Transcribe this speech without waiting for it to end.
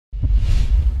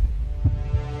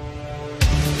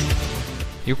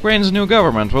Ukraine's new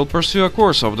government will pursue a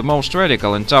course of the most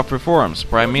radical and tough reforms,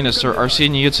 Prime Minister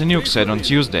Arseniy Yatsenyuk said on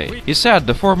Tuesday. He said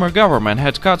the former government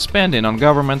had cut spending on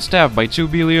government staff by 2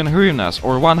 billion hryvnias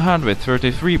or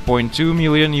 $133.2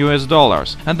 million,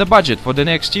 and the budget for the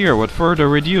next year would further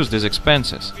reduce these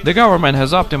expenses. The government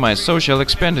has optimized social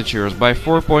expenditures by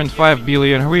 4.5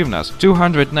 billion hryvnias,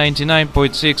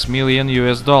 $299.6 million.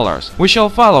 We shall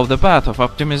follow the path of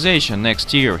optimization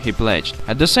next year, he pledged.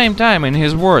 At the same time, in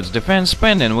his words, defense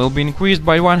spending will be increased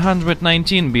by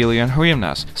 119 billion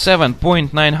hryvnias,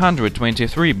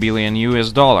 $7.923 billion,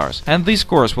 and this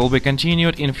course will be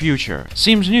continued in future.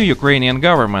 Seems new Ukrainian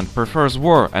government prefers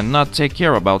war and not take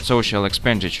care about social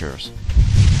expenditures.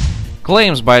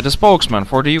 Claims by the spokesman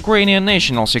for the Ukrainian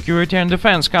National Security and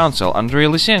Defense Council, Andriy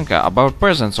Lysenko, about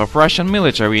presence of Russian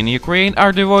military in Ukraine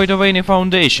are devoid of any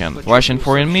foundation, Russian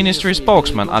Foreign Ministry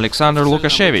spokesman Alexander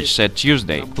Lukashevich said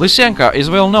Tuesday. Lysenko is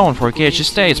well known for catchy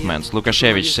statements,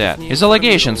 Lukashevich said. His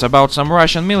allegations about some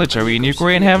Russian military in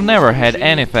Ukraine have never had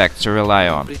any facts to rely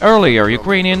on. Earlier,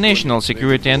 Ukrainian National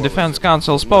Security and Defense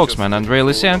Council spokesman Andriy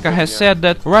Lysenko has said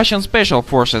that Russian special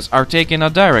forces are taking a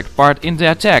direct part in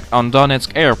the attack on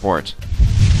Donetsk airport.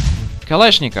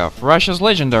 Kalashnikov, Russia's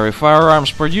legendary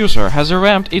firearms producer, has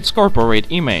revamped its corporate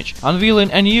image,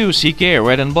 unveiling a new CK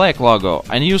red and black logo,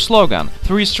 a new slogan,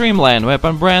 3 streamlined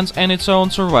weapon brands and its own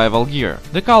survival gear.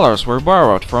 The colors were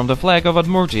borrowed from the flag of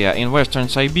Udmurtia in western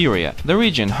Siberia, the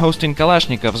region hosting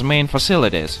Kalashnikov's main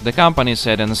facilities, the company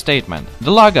said in a statement.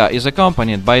 The logo is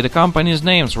accompanied by the company's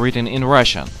names written in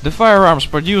Russian. The firearms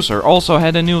producer also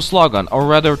had a new slogan, or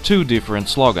rather 2 different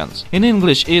slogans. In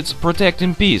English it's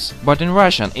 "Protecting Peace", but in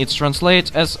Russian it's translates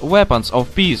as "Weapons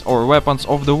of Peace" or "Weapons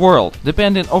of the World",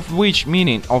 depending on which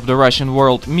meaning of the Russian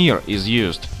word "mir" is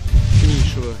used.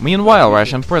 Meanwhile,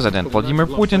 Russian President Vladimir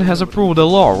Putin has approved a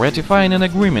law ratifying an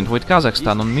agreement with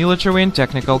Kazakhstan on military and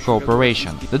technical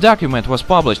cooperation. The document was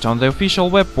published on the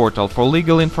official web portal for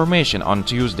legal information on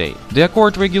Tuesday. The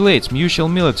accord regulates mutual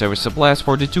military supplies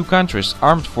for the 2 countries'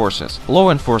 armed forces, law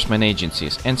enforcement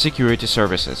agencies, and security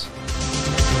services.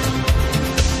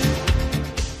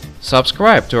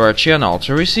 Subscribe to our channel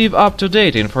to receive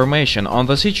up-to-date information on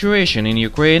the situation in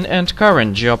Ukraine and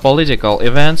current geopolitical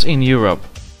events in Europe.